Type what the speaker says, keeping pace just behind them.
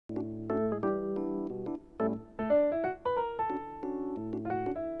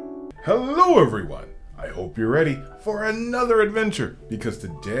Hello everyone! I hope you're ready for another adventure because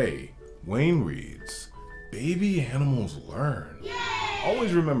today Wayne reads Baby Animals Learn. Yay!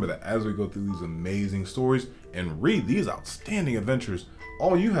 Always remember that as we go through these amazing stories and read these outstanding adventures,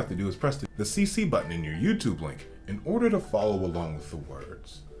 all you have to do is press the CC button in your YouTube link in order to follow along with the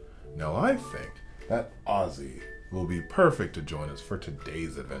words. Now I think that Ozzy will be perfect to join us for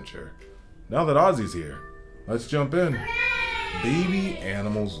today's adventure. Now that Ozzy's here, let's jump in. Baby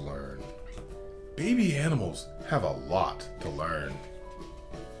Animals Learn. Baby animals have a lot to learn.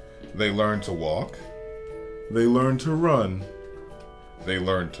 They learn to walk. They learn to run. They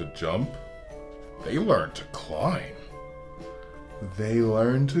learn to jump. They learn to climb. They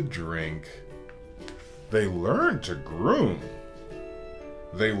learn to drink. They learn to groom.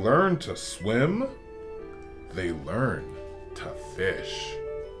 They learn to swim. They learn to fish.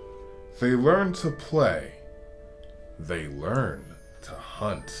 They learn to play. They learn to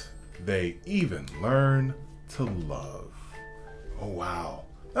hunt. They even learn to love. Oh wow,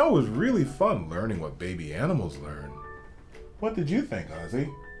 that was really fun learning what baby animals learn. What did you think,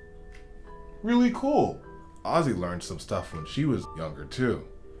 Ozzy? Really cool. Ozzy learned some stuff when she was younger too.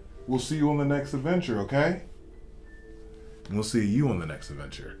 We'll see you on the next adventure, okay? And we'll see you on the next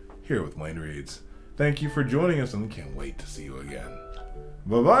adventure here with Wayne Reads. Thank you for joining us and we can't wait to see you again.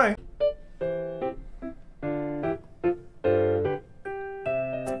 Bye-bye.